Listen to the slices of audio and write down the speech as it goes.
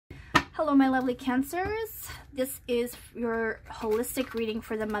Hello, my lovely Cancers. This is your holistic reading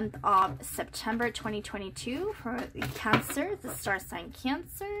for the month of September 2022 for the Cancer, the star sign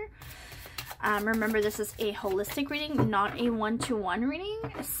Cancer. Remember, this is a holistic reading, not a one-to-one reading.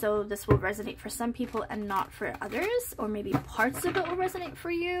 So this will resonate for some people and not for others, or maybe parts of it will resonate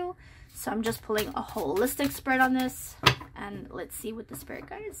for you. So I'm just pulling a holistic spread on this, and let's see what the spirit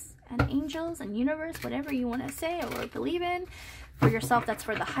guides and angels and universe, whatever you want to say or believe in for yourself, that's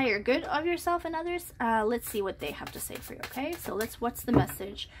for the higher good of yourself and others. Let's see what they have to say for you. Okay, so what's the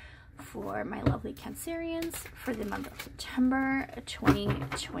message for my lovely Cancerians for the month of September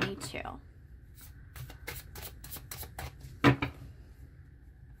 2022?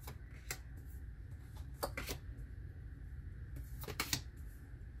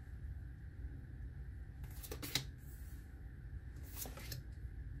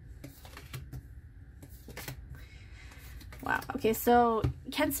 Wow. Okay, so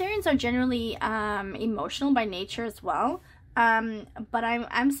Cancerians are generally emotional by nature as well. But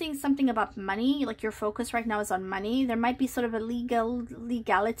I'm seeing something about money. Like, your focus right now is on money. There might be sort of a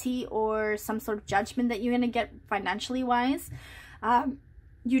legality or some sort of judgment that you're going to get financially wise.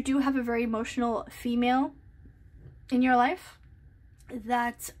 You do have a very emotional female in your life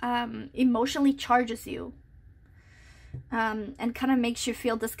that emotionally charges you. And kind of makes you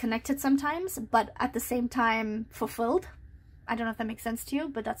feel disconnected sometimes, but at the same time fulfilled. I don't know if that makes sense to you,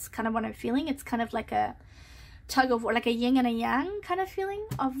 but that's kind of what I'm feeling. It's kind of like a tug of war, like a yin and a yang kind of feeling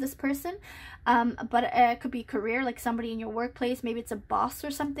of this person. But it could be career, like somebody in your workplace. Maybe it's a boss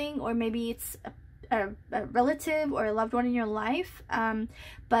or something, or maybe it's a relative or a loved one in your life.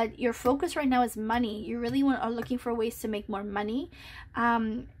 But your focus right now is money. You really are looking for ways to make more money.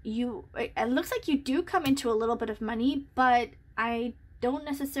 It looks like you do come into a little bit of money, but I don't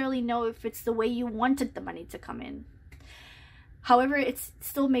necessarily know if it's the way you wanted the money to come in. However, it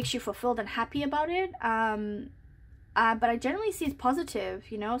still makes you fulfilled and happy about it. But I generally see it's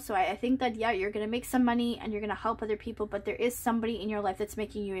positive, you know. So I think that, yeah, you're going to make some money and you're going to help other people. But there is somebody in your life that's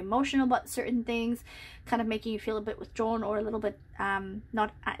making you emotional about certain things, kind of making you feel a bit withdrawn or a little bit,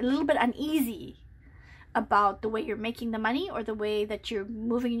 uneasy about the way you're making the money or the way that you're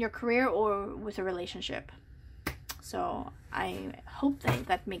moving in your career or with a relationship. So I hope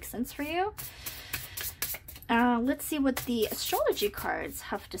that makes sense for you. Let's see what the astrology cards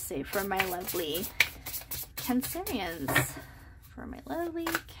have to say for my lovely Cancerians. For my lovely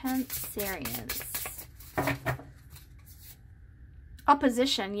Cancerians.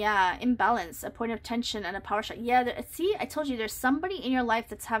 Opposition, yeah. Imbalance, a point of tension, and a power struggle. Yeah, see, I told you there's somebody in your life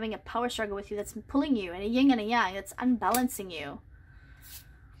that's having a power struggle with you, that's pulling you, and a yin and a yang, that's unbalancing you.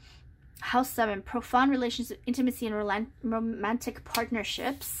 House 7, profound relationships, intimacy, and romantic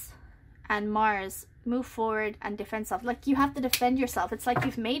partnerships. And Mars, move forward and defend self. Like, you have to defend yourself. It's like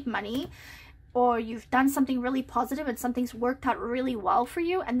you've made money or you've done something really positive and something's worked out really well for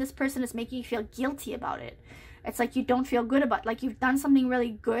you, and this person is making you feel guilty about it. It's like you don't feel good about, like, you've done something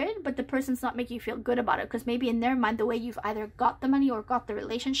really good, but the person's not making you feel good about it, because maybe in their mind the way you've either got the money or got the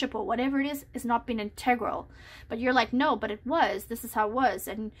relationship or whatever it is not been integral. But you're like, no, but it was, this is how it was,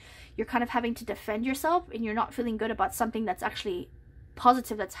 and you're kind of having to defend yourself, and you're not feeling good about something that's actually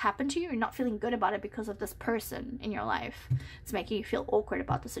positive that's happened to you. You're not feeling good about it because of this person in your life. It's making you feel awkward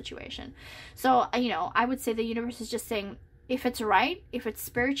about the situation. So, you know, I would say the universe is just saying, if it's right, if it's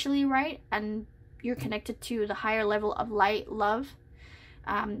spiritually right, and you're connected to the higher level of light, love,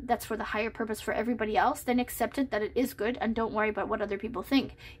 that's for the higher purpose for everybody else, then accept it that it is good and don't worry about what other people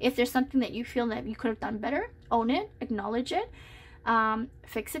think. If there's something that you feel that you could have done better, own it, acknowledge it,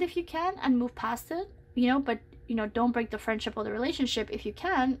 fix it if you can, and move past it, you know. But, you know, don't break the friendship or the relationship if you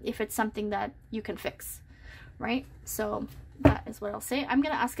can, if it's something that you can fix, right? So that is what I'll say. I'm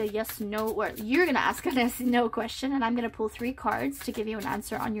going to ask a yes, no, or you're going to ask a yes, no question, and I'm going to pull 3 cards to give you an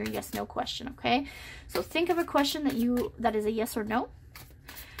answer on your yes, no question, okay? So think of a question that is a yes or no,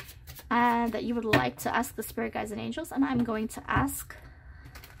 and that you would like to ask the spirit guides and angels, and I'm going to ask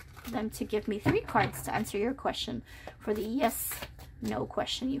them to give me 3 cards to answer your question for the yes, no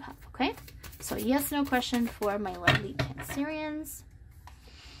question you have, okay? So yes, no question for my lovely Cancerians.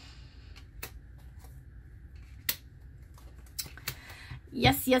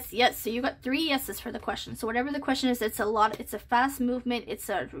 Yes, yes, yes. So you got 3 yeses for the question. So whatever the question is, it's a fast movement, it's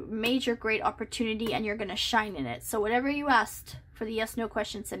a major great opportunity, and you're going to shine in it. So whatever you asked for the yes, no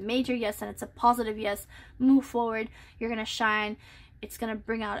question, it's a major yes, and it's a positive yes. Move forward, you're going to shine. It's going to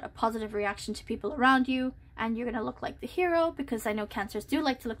bring out a positive reaction to people around you, and you're going to look like the hero, because I know Cancers do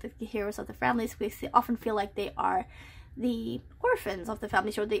like to look like the heroes of the families. We often feel like they are the orphans of the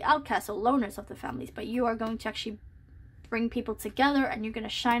families or the outcasts or loners of the families, but you are going to actually bring people together, and you're going to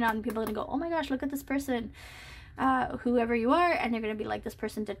shine on. People are going to go, oh my gosh, look at this person, whoever you are, and you're going to be like, this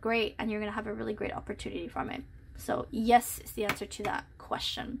person did great, and you're going to have a really great opportunity from it. So yes is the answer to that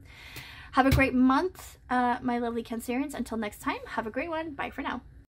question. Have a great month, my lovely Cancerians. Until next time, have a great one. Bye for now.